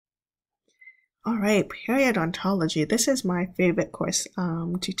All right, periodontology. This is my favorite course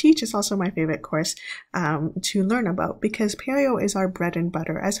to teach. It's also my favorite course to learn about because perio is our bread and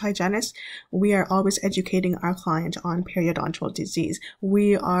butter. As hygienists, we are always educating our client on periodontal disease.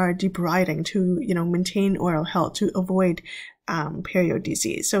 We are debriding to, maintain oral health, to avoid perio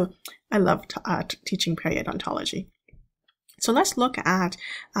disease. So I love teaching periodontology. So let's look at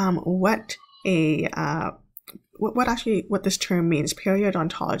what this term means,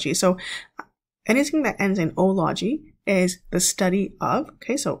 periodontology. So anything that ends in ology is the study of,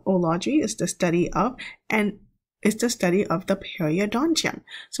 okay, so ology is the study of, and it's the study of the periodontium.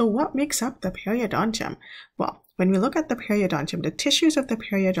 So what makes up the periodontium? Well, when we look at the periodontium, the tissues of the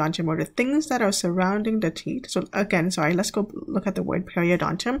periodontium, or the things that are surrounding the teeth. So again, let's go look at the word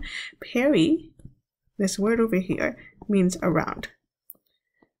periodontium. Peri, this word over here, means around.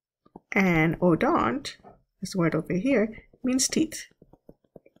 And odont, this word over here, means teeth.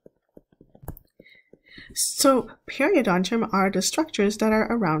 So periodontium are the structures that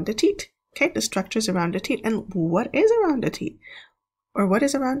are around the teeth. Okay, the structures around the teeth. And what is around the teeth? Or what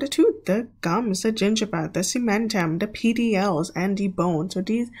is around the tooth? The gums, the gingiva, the cementum, the PDLs, and the bone. So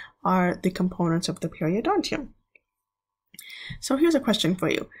these are the components of the periodontium. So here's a question for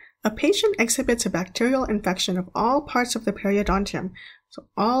you. A patient exhibits a bacterial infection of all parts of the periodontium. So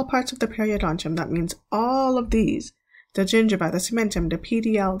all parts of the periodontium, that means all of these. The gingiva, the cementum, the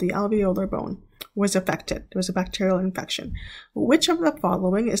PDL, the alveolar bone was affected. There was a bacterial infection. Which of the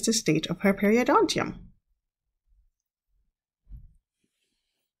following is the state of her periodontium?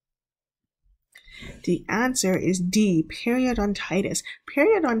 The answer is D, periodontitis.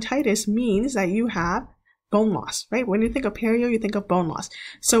 Periodontitis means that you have bone loss, right? When you think of perio, you think of bone loss.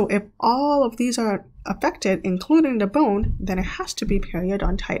 So if all of these are affected, including the bone, then it has to be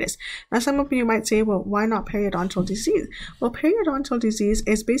periodontitis. Now, some of you might say, well, why not periodontal disease? Well, periodontal disease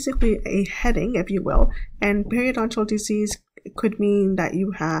is basically a heading, if you will, and periodontal disease could mean that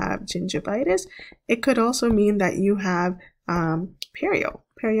you have gingivitis. It could also mean that you have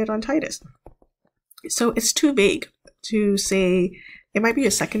periodontitis. So it's too vague to say. It might be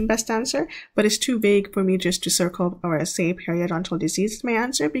a second best answer, but it's too vague for me just to circle or say periodontal disease is my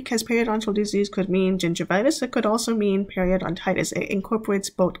answer, because periodontal disease could mean gingivitis. It could also mean periodontitis. It incorporates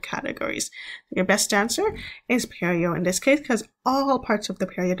both categories. Your best answer is perio in this case, because all parts of the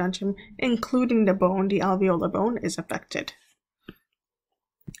periodontium, including the bone, the alveolar bone, is affected.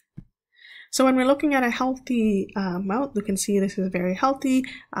 So when we're looking at a healthy mouth, we can see this is very healthy.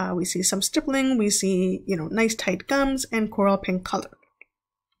 We see some stippling. We see, nice tight gums and coral pink color.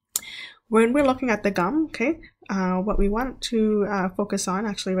 When we're looking at the gum, okay, what we want to focus on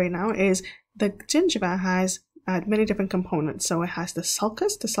actually right now is the gingiva has many different components. So it has the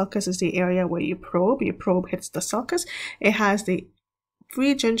sulcus. The sulcus is the area where you probe. Your probe hits the sulcus. It has the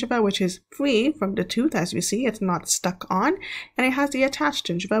free gingiva, which is free from the tooth, as you see, it's not stuck on. And it has the attached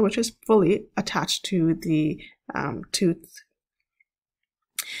gingiva, which is fully attached to the tooth.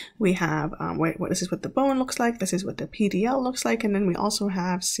 We have, this is what the bone looks like, this is what the PDL looks like, and then we also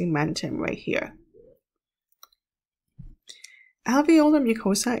have cementum right here. Alveolar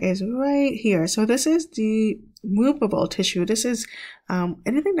mucosa is right here. So this is the movable tissue. This is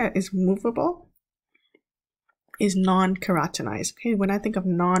anything that is movable is non-keratinized. Okay, when I think of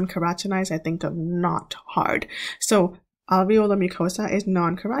non-keratinized, I think of not hard. So alveolar mucosa is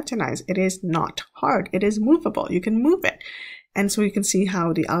non-keratinized. It is not hard. It is movable. You can move it. And so you can see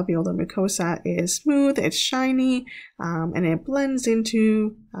how the alveolar mucosa is smooth, it's shiny, and it blends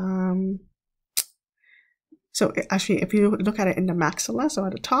into, so actually, if you look at it in the maxilla, so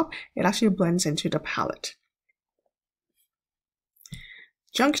at the top, it actually blends into the palate.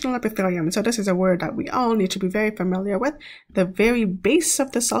 Junctional epithelium. So this is a word that we all need to be very familiar with. The very base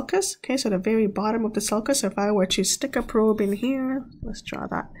of the sulcus, okay, so the very bottom of the sulcus. So if I were to stick a probe in here, let's draw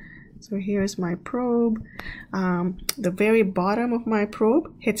that. So here's my probe. The very bottom of my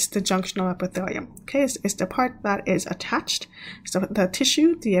probe hits the junctional epithelium. Okay, it's the part that is attached. So the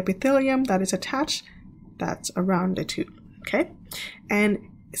tissue, the epithelium that is attached, that's around the tooth. Okay, and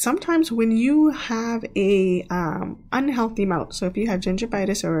sometimes when you have a unhealthy mouth, so if you have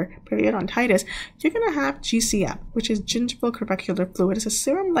gingivitis or periodontitis, you're going to have GCF, which is gingival curricular fluid. It's a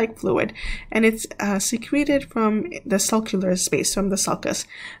serum-like fluid, and it's secreted from the sulcular space, from the sulcus.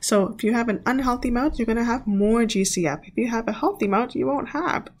 So if you have an unhealthy mouth, you're going to have more GCF. If you have a healthy mouth, you won't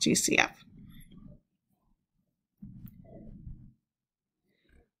have GCF.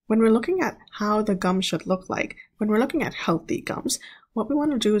 When we're looking at how the gum should look like, when we're looking at healthy gums, what we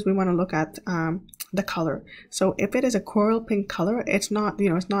want to do is we want to look at the color. So if it is a coral pink color, it's not,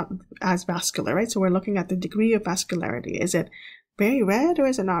 it's not as vascular, right? So we're looking at the degree of vascularity. Is it very red or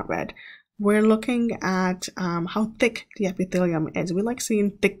is it not red? we're looking at how thick the epithelium is. We like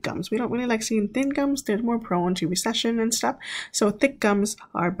seeing thick gums. We don't really like seeing thin gums. They're more prone to recession and stuff. So thick gums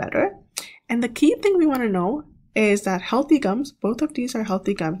are better. And the key thing we want to know is that healthy gums, both of these are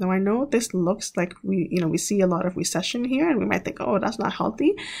healthy gums. Now I know this looks like we see a lot of recession here and we might think, oh, that's not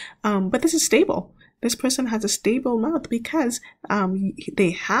healthy. But this is stable. This person has a stable mouth because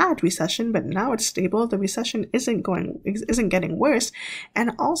they had recession, but now it's stable. The recession isn't getting worse.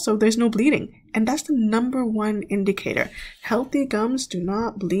 And also there's no bleeding. And that's the #1 indicator. Healthy gums do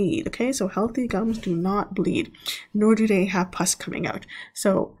not bleed. Okay, so healthy gums do not bleed, nor do they have pus coming out.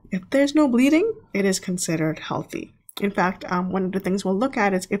 So if there's no bleeding, it is considered healthy. In fact, one of the things we'll look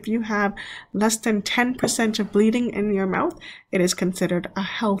at is if you have less than 10% of bleeding in your mouth, it is considered a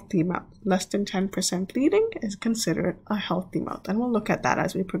healthy mouth. Less than 10% bleeding is considered a healthy mouth. And we'll look at that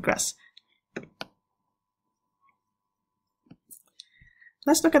as we progress.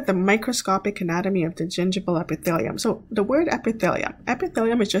 Let's look at the microscopic anatomy of the gingival epithelium. So the word epithelium.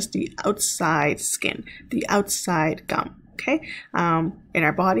 Epithelium is just the outside skin, the outside gum. Okay, in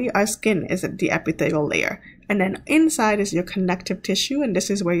our body, our skin is the epithelial layer. And then inside is your connective tissue, and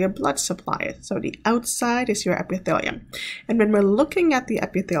this is where your blood supply is. So the outside is your epithelium. And when we're looking at the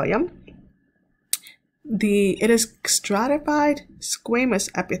epithelium, it is stratified squamous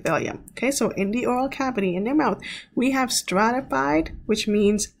epithelium. Okay, so in the oral cavity, in the mouth, we have stratified, which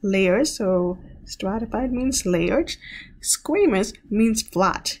means layers. So stratified means layered. Squamous means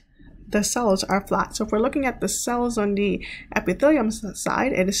flat. The cells are flat. So if we're looking at the cells on the epithelium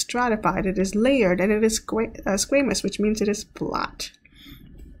side, it is stratified, it is layered, and it is squamous, which means it is flat.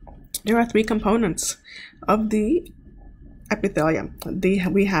 There are 3 components of the epithelium.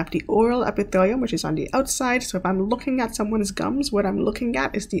 We have the oral epithelium, which is on the outside. So if I'm looking at someone's gums, what I'm looking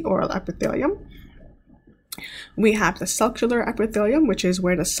at is the oral epithelium. We have the sulcular epithelium, which is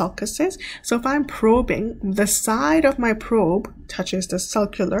where the sulcus is. So if I'm probing, the side of my probe touches the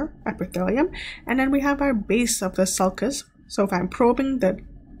sulcular epithelium. And then we have our base of the sulcus. So if I'm probing, the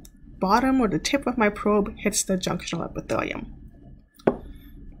bottom or the tip of my probe hits the junctional epithelium.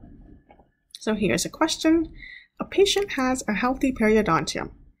 So here's a question. A patient has a healthy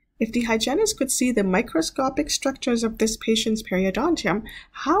periodontium. If the hygienist could see the microscopic structures of this patient's periodontium,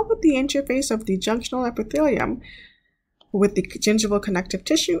 how would the interface of the junctional epithelium with the gingival connective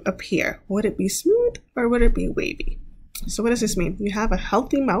tissue appear? Would it be smooth or would it be wavy? So what does this mean? You have a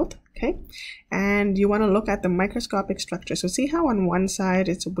healthy mouth, okay, and you want to look at the microscopic structure. So see how on one side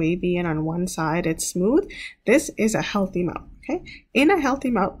it's wavy and on one side it's smooth? This is a healthy mouth, okay? In a healthy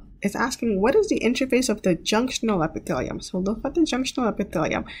mouth, it's asking what is the interface of the junctional epithelium. So look at the junctional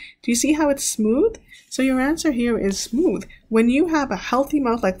epithelium. Do you see how it's smooth? So your answer here is smooth. When you have a healthy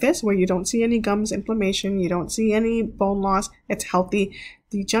mouth like this, where you don't see any gums inflammation, you don't see any bone loss, it's healthy.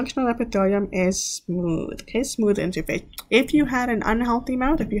 The junctional epithelium is smooth, okay, smooth interface. If you had an unhealthy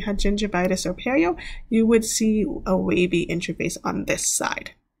mouth, if you had gingivitis or perio, you would see a wavy interface on this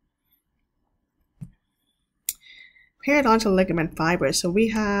side. Periodontal ligament fibers. So we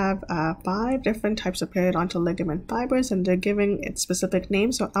have 5 different types of periodontal ligament fibers, and they're giving it specific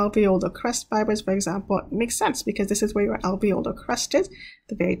names. So alveolar crest fibers, for example, it makes sense because this is where your alveolar crest is.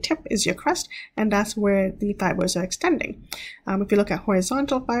 The very tip is your crest, and that's where the fibers are extending. If you look at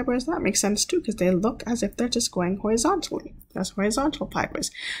horizontal fibers, that makes sense too because they look as if they're just going horizontally. That's horizontal fibers.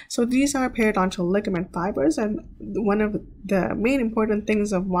 So these are periodontal ligament fibers, and one of the main important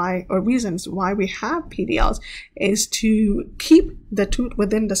things of why, or reasons why we have PDLs is to keep the tooth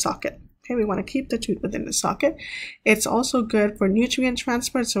within the socket. Okay, we want to keep the tooth within the socket. It's also good for nutrient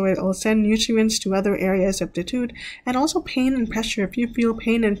transport, so it will send nutrients to other areas of the tooth, and also pain and pressure. If you feel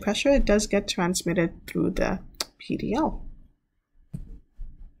pain and pressure, it does get transmitted through the PDL.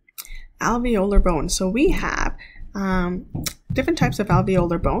 Alveolar bone. So we have different types of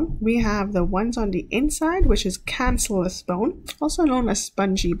alveolar bone. We have the ones on the inside, which is cancellous bone, also known as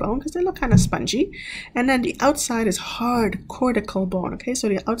spongy bone because they look kind of spongy. And then the outside is hard cortical bone. Okay, so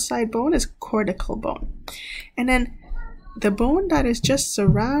the outside bone is cortical bone. And then the bone that is just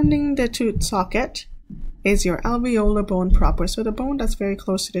surrounding the tooth socket is your alveolar bone proper. So the bone that's very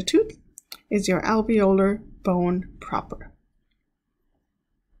close to the tooth is your alveolar bone proper.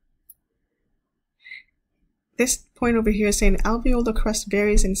 This point over here is saying alveolar crest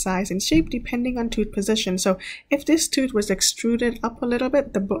varies in size and shape depending on tooth position. So if this tooth was extruded up a little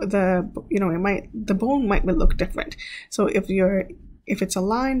bit, the bone might look different. So if it's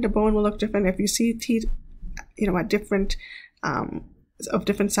aligned, the bone will look different. If you see teeth, at different of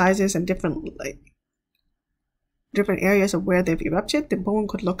different sizes and different areas of where they've erupted, the bone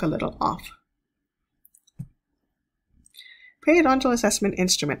could look a little off. Periodontal assessment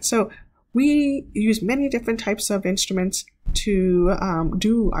instrument. So we use many different types of instruments to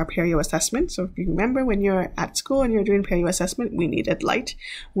do our perio assessment. So if you remember when you're at school and you're doing perio assessment, we needed light,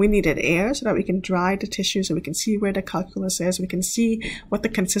 we needed air so that we can dry the tissue, so we can see where the calculus is, we can see what the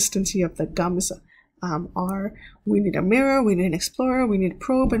consistency of the gums are. We need a mirror, we need an explorer, we need a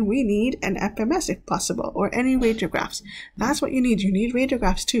probe, and we need an FMS if possible, or any radiographs. That's what you need. You need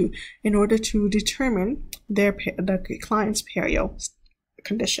radiographs too in order to determine the client's perio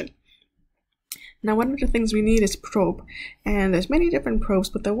condition. Now, one of the things we need is probe, and there's many different probes,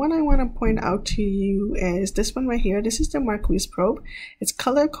 but the one I want to point out to you is this one right here. This is the Marquise probe. It's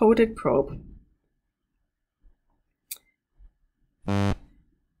color-coded probe.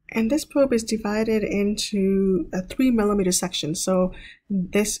 And this probe is divided into a 3mm section. So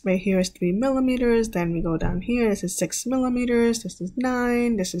this right here is 3mm. Then we go down here. This is 6mm. This is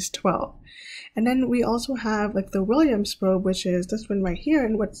 9. This is 12. And then we also have like the Williams probe, which is this one right here.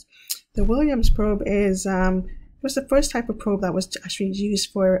 And what's the Williams probe is it was the first type of probe that was actually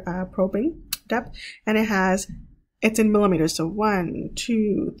used for probing depth, and it's in millimeters. So 1,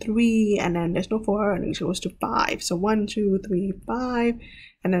 2, 3, and then there's no 4, and it goes to 5. So 1, 2, 3, 5,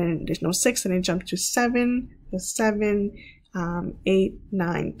 and then there's no 6, and it jumps to 7, 8,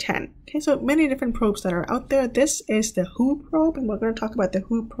 9, 10. Okay, so many different probes that are out there. This is the WHO probe, and we're going to talk about the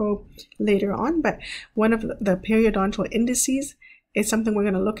WHO probe later on, but one of the periodontal indices is something we're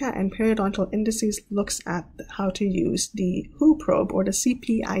going to look at, and periodontal indices looks at how to use the WHO probe, or the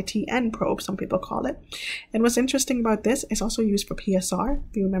CPITN probe, some people call it. And what's interesting about this, it's also used for PSR.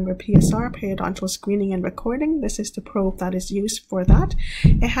 If you remember PSR, periodontal screening and recording, this is the probe that is used for that.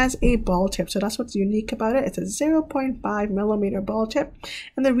 It has a ball tip, so that's what's unique about it. It's a 0.5mm ball tip,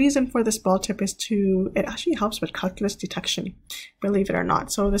 and the reason for this ball tip is it actually helps with calculus detection, believe it or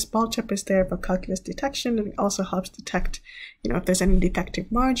not. So this ball tip is there for calculus detection, and it also helps detect, if there's any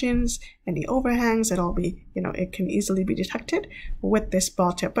defective margins, any overhangs, it'll be, it can easily be detected with this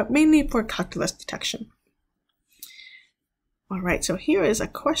ball tip, but mainly for calculus detection. All right, so here is a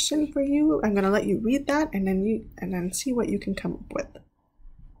question for you. I'm going to let you read that and then see what you can come up with.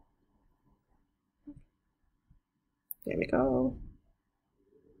 There we go.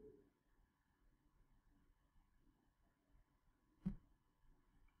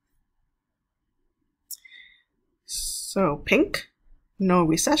 So pink, no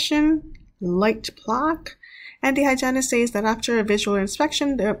recession, light plaque, and the hygienist says that after a visual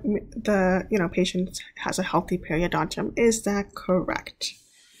inspection, the patient has a healthy periodontium. Is that correct?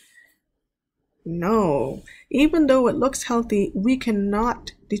 No. Even though it looks healthy, we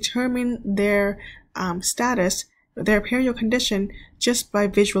cannot determine their status, their perio condition, just by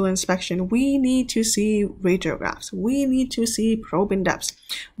visual inspection. We need to see radiographs. We need to see probing depths.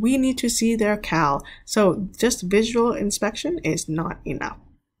 We need to see their cal. So just visual inspection is not enough.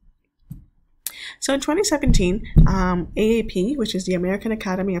 So in 2017, AAP, which is the American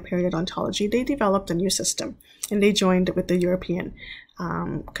Academy of Periodontology, they developed a new system, and they joined with the European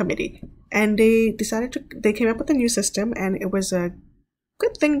committee. And they came up with a new system, and it was a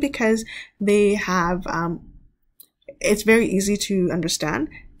good thing because they have it's very easy to understand.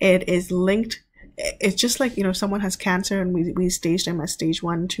 It is linked. It's just like, someone has cancer and we stage them as stage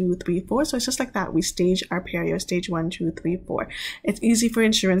 1, 2, 3, 4. So it's just like that. We stage our perio stage 1, 2, 3, 4. It's easy for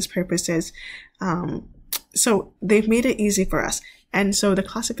insurance purposes. So they've made it easy for us. And so the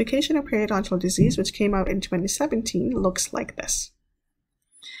classification of periodontal disease, which came out in 2017, looks like this.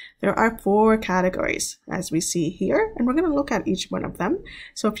 There are 4 categories, as we see here, and we're going to look at each one of them.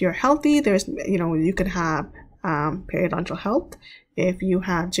 So if you're healthy, there's, you could have periodontal health. If you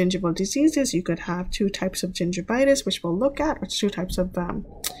have gingival diseases, you could have 2 types of gingivitis, which we'll look at, or 2 types of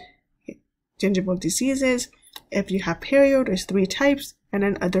gingival diseases. If you have perio, there's 3 types, and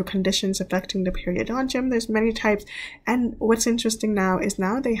then other conditions affecting the periodontium, there's many types. And what's interesting now is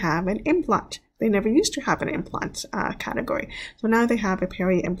they have an implant. They never used to have an implant category. So now they have a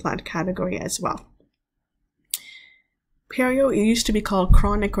peri-implant category as well. Perio, it used to be called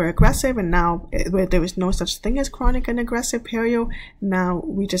chronic or aggressive, and now there was no such thing as chronic and aggressive perio. Now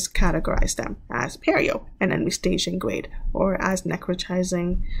we just categorize them as perio, and then we stage and grade, or as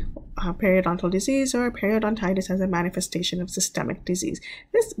necrotizing periodontal disease, or periodontitis as a manifestation of systemic disease.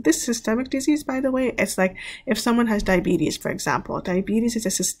 This systemic disease, by the way, it's like if someone has diabetes, for example. Diabetes is a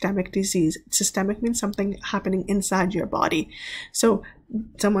systemic disease. Systemic means something happening inside your body. So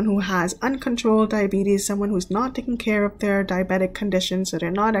someone who has uncontrolled diabetes, someone who's not taking care of their diabetic condition, so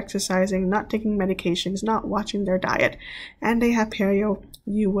they're not exercising, not taking medications, not watching their diet, and they have perio,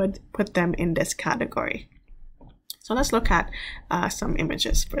 you would put them in this category. So let's look at some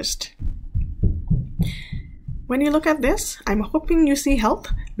images first. When you look at this, I'm hoping you see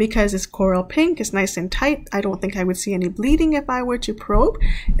health because it's coral pink, it's nice and tight. I don't think I would see any bleeding if I were to probe.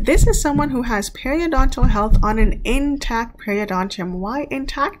 This is someone who has periodontal health on an intact periodontium. Why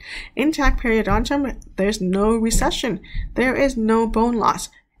intact? Intact periodontium, there's no recession. There is no bone loss.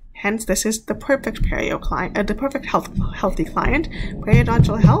 Hence, this is the perfect perio client, the perfect healthy client.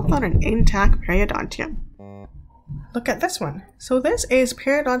 Periodontal health on an intact periodontium. Look at this one. So this is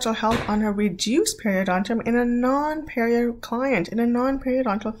periodontal health on a reduced periodontium in a non-perio client, in a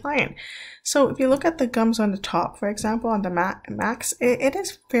non-periodontal client. So if you look at the gums on the top, for example, on the max, it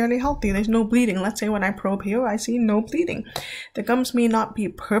is fairly healthy. There's no bleeding. Let's say when I probe here, I see no bleeding. The gums may not be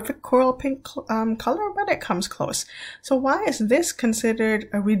perfect coral pink color, but it comes close. So why is this considered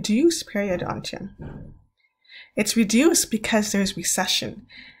a reduced periodontium? It's reduced because there's recession.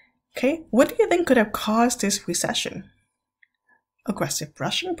 Okay, what do you think could have caused this recession? Aggressive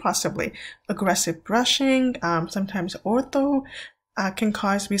brushing, possibly. Aggressive brushing, sometimes ortho can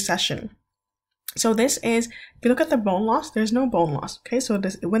cause recession. So this is, if you look at the bone loss, there's no bone loss. Okay, so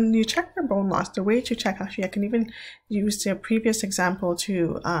this, when you check for bone loss, the way to check, actually I can even use the previous example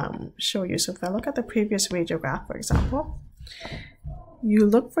to show you. So if I look at the previous radiograph, for example, you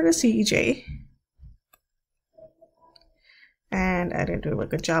look for the CEJ. And I didn't do a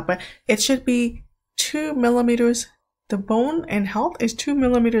good job, but it should be 2 millimeters. The bone in health is 2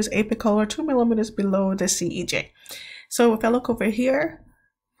 millimeters apical or 2 millimeters below the CEJ. So if I look over here,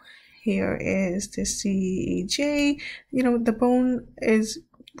 here is the CEJ. You know, the bone is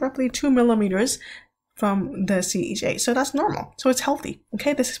roughly 2 millimeters from the CEJ. So that's normal. So it's healthy.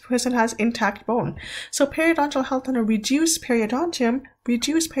 Okay, this person has intact bone. So periodontal health on a reduced periodontium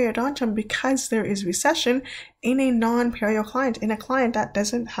because there is recession in a non-perio client, in a client that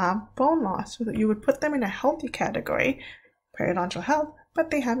doesn't have bone loss. So that you would put them in a healthy category, periodontal health,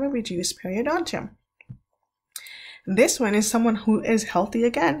 but they have a reduced periodontium. This one is someone who is healthy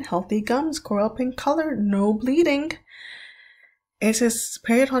again, healthy gums, coral pink color, no bleeding. It is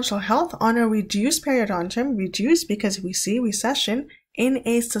periodontal health on a reduced periodontium, reduced because we see recession in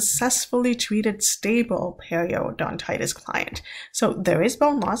a successfully treated stable periodontitis client. So there is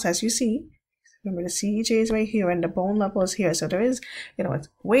bone loss, as you see. Remember, the CEJ is right here and the bone level is here. So there is, you know, it's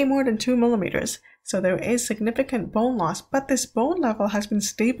way more than 2 millimeters. So there is significant bone loss, but this bone level has been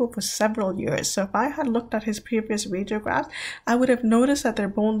stable for several years. So if I had looked at his previous radiographs, I would have noticed that their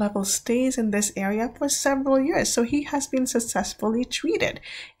bone level stays in this area for several years. So he has been successfully treated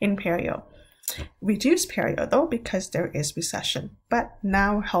in perio. Reduced perio though, because there is recession, but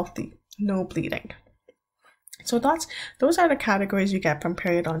now healthy, no bleeding. So those are the categories you get from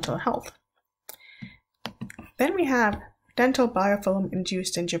periodontal health. Then we have dental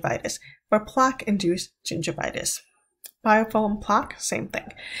biofilm-induced gingivitis or plaque-induced gingivitis. Biofilm plaque, same thing.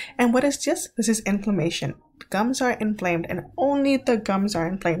 And what is this? This is inflammation. Gums are inflamed and only the gums are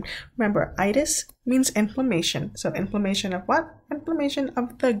inflamed. Remember, itis means inflammation. So inflammation of what? Inflammation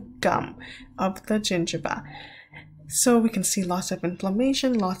of the gum, of the gingiva. So we can see lots of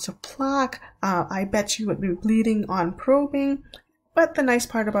inflammation, lots of plaque. I bet you would be bleeding on probing. But the nice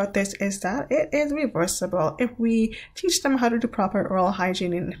part about this is that it is reversible if we teach them how to do proper oral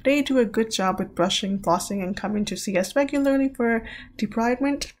hygiene, and if they do a good job with brushing, flossing, and coming to see us regularly for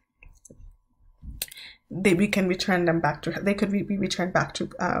debridement, we can return them back to, they could be returned back to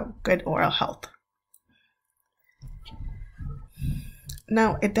good oral health.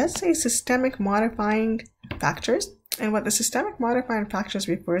 Now, it does say systemic modifying factors. And what the systemic modifying factors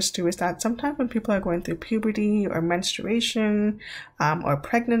refers to is that sometimes when people are going through puberty or menstruation or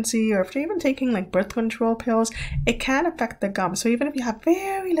pregnancy, or if they're even taking like birth control pills, it can affect the gums. So even if you have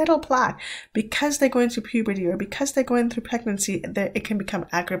very little plaque, because they're going through puberty or because they're going through pregnancy, it can become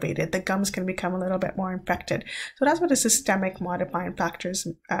aggravated. The gums can become a little bit more infected. So that's what the systemic modifying factors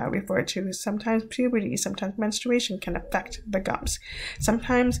refer to. Sometimes puberty, sometimes menstruation can affect the gums.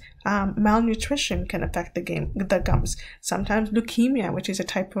 Sometimes malnutrition can affect the gums. Sometimes leukemia, which is a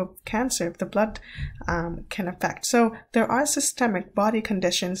type of cancer of the blood, can affect. So there are systemic body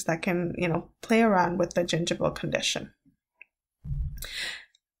conditions that can, play around with the gingival condition.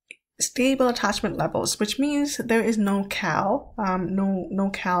 Stable attachment levels, which means there is no cal, no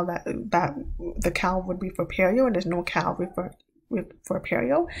cal that the cal would be for perio, and there's no cal for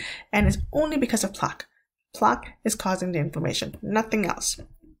perio, and it's only because of plaque. Plaque is causing the inflammation, nothing else.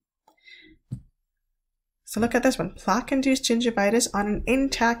 So look at this one, plaque-induced gingivitis on an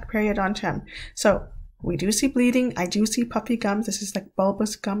intact periodontium. So we do see bleeding. I do see puffy gums. This is like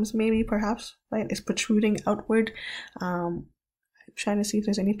bulbous gums, maybe, perhaps, right? It's protruding outward. I'm trying to see if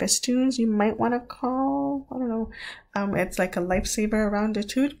there's any festoons you might want to call. I don't know. It's like a lifesaver around the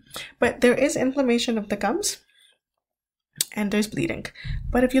tooth. But there is inflammation of the gums. and there's bleeding.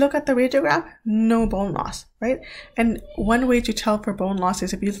 But if you look at the radiograph, no bone loss, right? And one way to tell for bone loss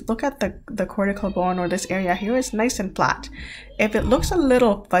is if you look at the cortical bone, or this area here, is nice and flat. If it looks a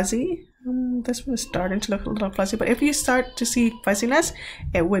little fuzzy, this one is starting to look a little fuzzy, but if you start to see fuzziness,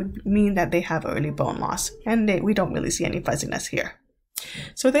 it would mean that they have early bone loss, and we don't really see any fuzziness here.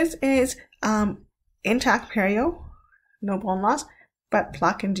 So this is intact perio, no bone loss, but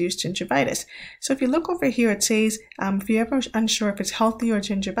plaque-induced gingivitis. So if you look over here, it says if you're ever unsure if it's healthy or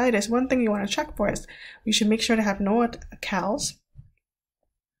gingivitis, one thing you want to check for is you should make sure to have no cals.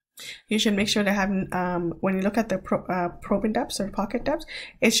 You should make sure to have, when you look at the probing depths or pocket depths,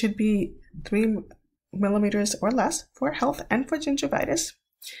 it should be 3 millimeters or less for health and for gingivitis.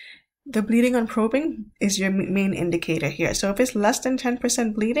 The bleeding on probing is your main indicator here. So if it's less than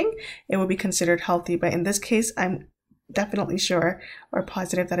 10% bleeding, it will be considered healthy. But in this case, I'm definitely sure or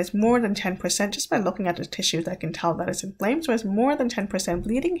positive that it's more than 10%. Just by looking at the tissues, I can tell that it's inflamed. So it's more than 10%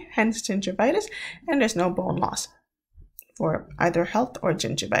 bleeding, hence gingivitis, and there's no bone loss for either health or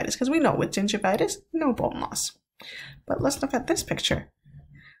gingivitis, because we know with gingivitis, no bone loss. But let's look at this picture.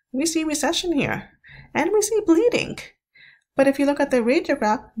 We see recession here, and we see bleeding. But if you look at the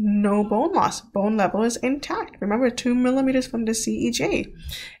radiograph, no bone loss. Bone level is intact. Remember, 2 millimeters from the CEJ.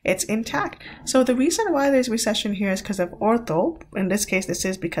 It's intact. So the reason why there's recession here is because of ortho. In this case, this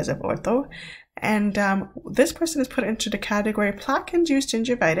is because of ortho. And this person is put into the category plaque-induced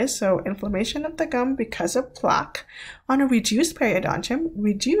gingivitis, so inflammation of the gum because of plaque, on a reduced periodontium,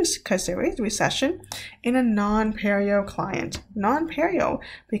 reduced because there is recession, in a non-perio client. Non-perio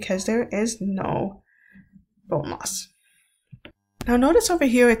because there is no bone loss. Now notice over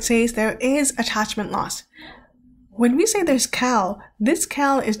here it says there is attachment loss. When we say there's cal, this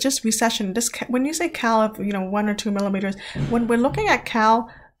cal is just recession. When you say cal of 1 or 2 millimeters, when we're looking at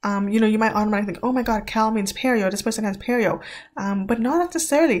cal, you might automatically think, oh my god, cal means perio, this person has perio, but not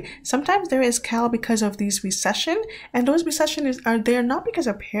necessarily. Sometimes there is cal because of these recession, and those recessions are there not because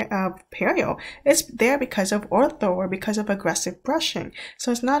of perio, it's there because of ortho or because of aggressive brushing.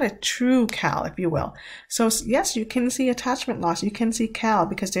 So it's not a true cal, if you will. So yes, you can see attachment loss, you can see cal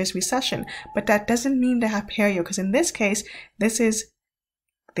because there's recession, but that doesn't mean they have perio, because in this case,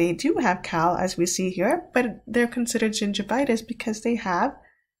 they do have cal as we see here, but they're considered gingivitis because they have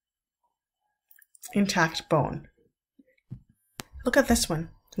intact bone. Look at this one.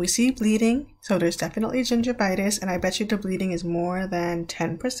 We see bleeding, so there's definitely gingivitis, and I bet you the bleeding is more than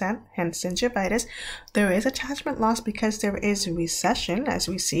 10%, hence gingivitis. There is attachment loss because there is recession, as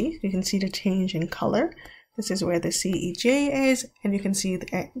we see. You can see the change in color. This is where the CEJ is, and you can see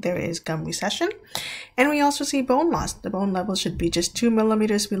there is gum recession. And we also see bone loss. The bone level should be just 2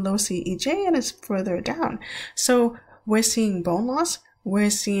 millimeters below CEJ, and it's further down. So we're seeing bone loss,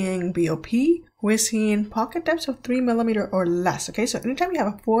 we're seeing BOP, we're seeing pocket depths of 3 millimeter or less. Okay, so anytime you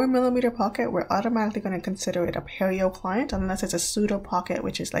have a 4 millimeter pocket, we're automatically going to consider it a perio client, unless it's a pseudo pocket,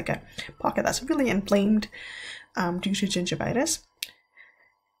 which is like a pocket that's really inflamed due to gingivitis.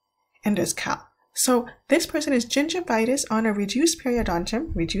 And there's cal. So this person is gingivitis on a reduced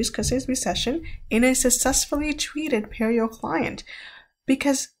periodontium, reduced because there's recession, in a successfully treated perio client.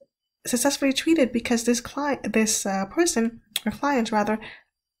 Because successfully treated because this client,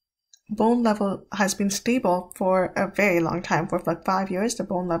 bone level has been stable for a very long time. For like 5 years, the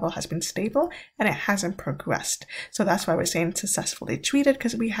bone level has been stable and it hasn't progressed. So that's why we're saying successfully treated,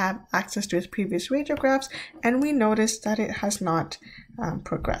 because we have access to his previous radiographs and we noticed that it has not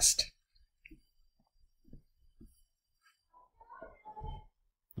progressed.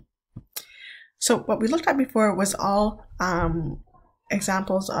 So what we looked at before was all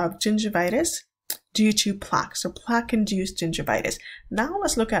examples of gingivitis due to plaque, so plaque-induced gingivitis. Now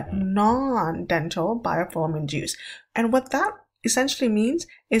let's look at non-dental biofilm-induced. And what that essentially means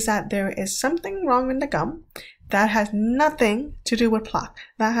is that there is something wrong in the gum that has nothing to do with plaque,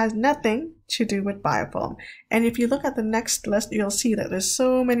 that has nothing to do with biofilm. And if you look at the next list, you'll see that there's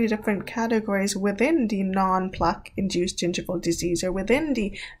so many different categories within the non-plaque induced gingival disease, or within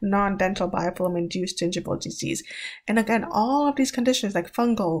the non-dental biofilm induced gingival disease. And again, all of these conditions like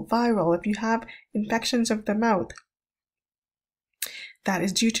fungal, viral, if you have infections of the mouth that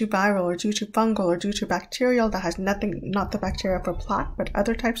is due to viral or due to fungal or due to bacterial, that has nothing, not the bacteria for plaque, but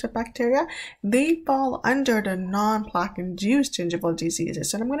other types of bacteria, they fall under the non-plaque induced gingival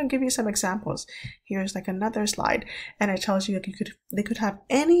diseases. And I'm going to give you some examples. Here's like another slide, and it tells you like they could have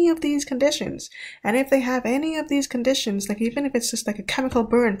any of these conditions. And if they have any of these conditions, like even if it's just like a chemical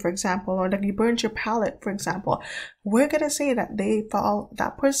burn, for example, or like you burned your palate, for example, we're going to say that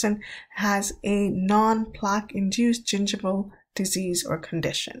that person has a non-plaque induced gingival disease or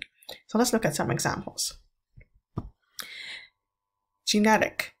condition. So let's look at some examples.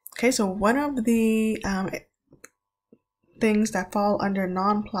 genetic. Okay, so one of the things that fall under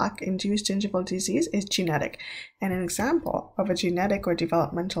non-plaque induced gingival disease is genetic. And an example of a genetic or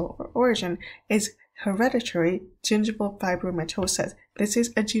developmental origin is hereditary gingival fibromatosis. This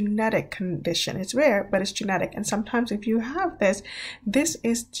is a genetic condition. It's rare, but it's genetic. And sometimes if you have this, this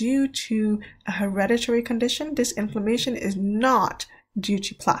is due to a hereditary condition. This inflammation is not due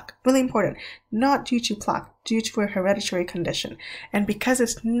to plaque. Really important. Not due to plaque, due to a hereditary condition. And because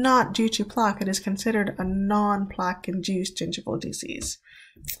it's not due to plaque, it is considered a non-plaque induced gingival disease.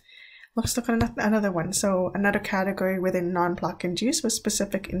 Let's look at another one. So another category within non-plaque induced was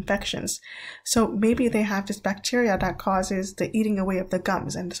specific infections. So maybe they have this bacteria that causes the eating away of the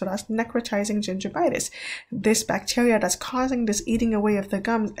gums, and so that's necrotizing gingivitis. This bacteria that's causing this eating away of the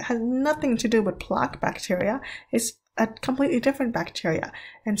gums has nothing to do with plaque bacteria. It's a completely different bacteria,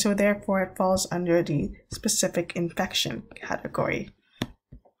 and so therefore it falls under the specific infection category.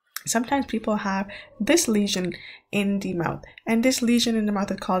 Sometimes people have this lesion in the mouth, and this lesion in the mouth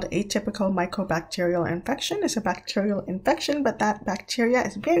is called atypical mycobacterial infection. It's a bacterial infection, but that bacteria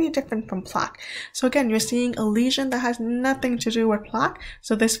is very different from plaque. So again, you're seeing a lesion that has nothing to do with plaque,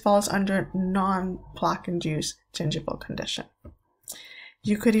 so this falls under non-plaque induced gingival condition.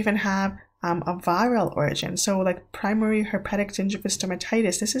 You could even have a viral origin. So like primary herpetic gingival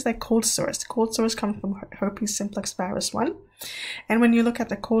stomatitis, this is like cold sores. Cold sores come from herpes simplex virus 1. And when you look at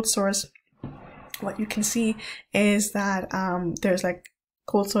the cold sores, what you can see is that there's like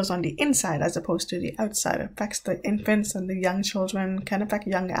cold sores on the inside as opposed to the outside. It affects the infants and the young children, can affect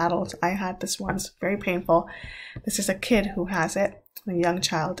young adults. I had this once, very painful. This is a kid who has it, a young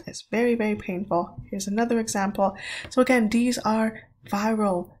child. It's very, very painful. Here's another example. So again, these are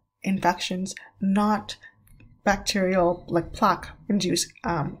viral infections, not bacterial, like plaque induced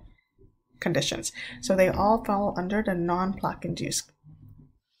conditions. So they all fall under the non-plaque induced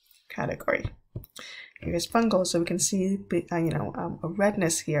category. Here's fungal, so we can see a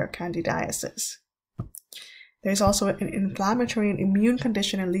redness here, candidiasis. There's also an inflammatory and immune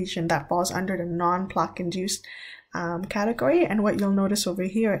condition and lesion that falls under the non-plaque induced category. And what you'll notice over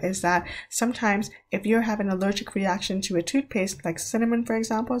here is that sometimes if you're having an allergic reaction to a toothpaste, like cinnamon, for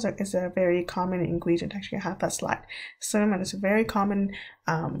example, is a very common ingredient. Actually, I have that slide. Cinnamon is a very common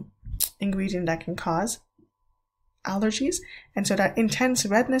ingredient that can cause allergies. And so that intense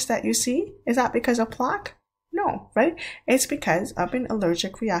redness that you see, is that because of plaque? No, right? It's because of an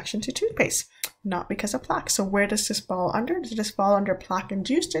allergic reaction to toothpaste, not because of plaque. So where does this fall under? Does this fall under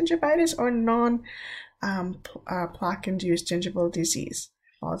plaque-induced gingivitis or plaque-induced gingival disease?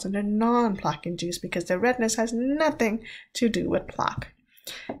 It falls under non-plaque-induced because the redness has nothing to do with plaque.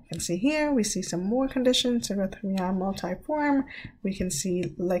 You can see here, we see some more conditions, erythema multiforme. We can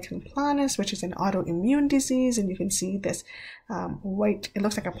see lichen planus, which is an autoimmune disease, and you can see this white, it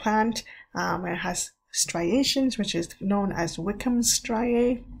looks like a plant, and it has striations, which is known as Wickham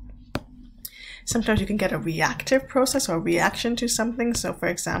striae. Sometimes you can get a reactive process or reaction to something. So for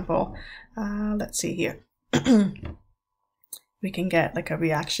example, let's see here. We can get like a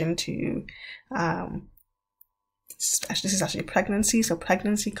reaction to, this is actually pregnancy. So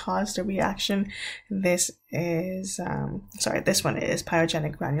pregnancy caused a reaction. This is, this one is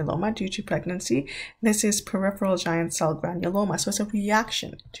pyogenic granuloma due to pregnancy. This is peripheral giant cell granuloma. So it's a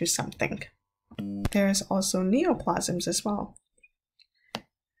reaction to something. There's also neoplasms as well.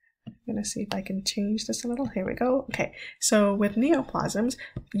 I'm going to see if I can change this a little. Here we go. Okay, so with neoplasms,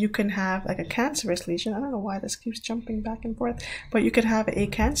 you can have like a cancerous lesion. I don't know why this keeps jumping back and forth, but you could have a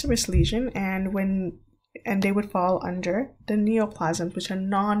cancerous lesion, and they would fall under the neoplasms, which are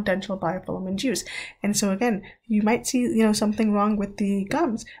non-dental biofilm induced. And so again, you might see something wrong with the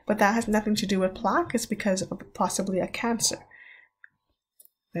gums, but that has nothing to do with plaque. It's because of possibly a cancer.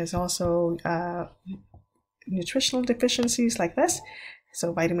 There's also nutritional deficiencies like this.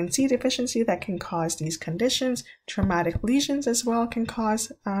 So vitamin C deficiency that can cause these conditions. Traumatic lesions as well can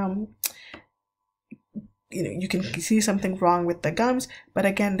cause, you can see something wrong with the gums, but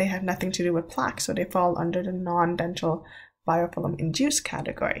again, they have nothing to do with plaque. So they fall under the non-dental biofilm induced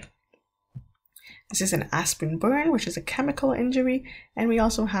category. This is an aspirin burn, which is a chemical injury. And we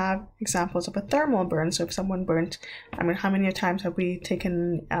also have examples of a thermal burn. So if someone burnt, how many times have we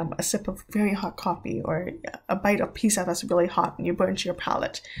taken a sip of very hot coffee or a bite of pizza that's really hot and you burnt your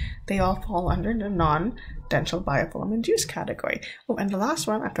palate? They all fall under the non-dental biofilm induced category. Oh, and the last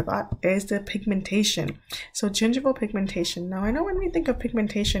one I forgot is the pigmentation. So gingival pigmentation. Now I know when we think of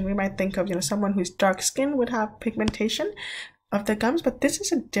pigmentation, we might think of someone who's dark skinned would have pigmentation of the gums, but this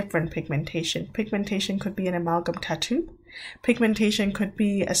is a different pigmentation. Pigmentation could be an amalgam tattoo. Pigmentation could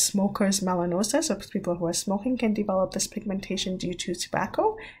be a smoker's melanosis, so people who are smoking can develop this pigmentation due to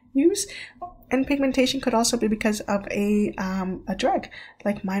tobacco use. And pigmentation could also be because of a drug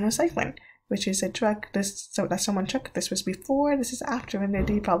like minocycline, which is a drug that someone took. This was before, this is after, and they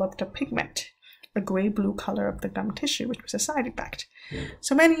developed a pigment, a gray-blue color of the gum tissue, which was a side effect.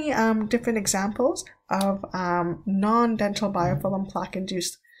 So many different examples of non-dental biofilm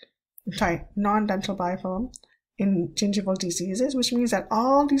plaque-induced, non-dental biofilm in gingival diseases, which means that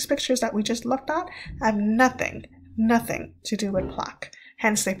all these pictures that we just looked at have nothing to do with plaque.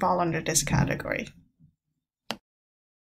 Hence, they fall under this category.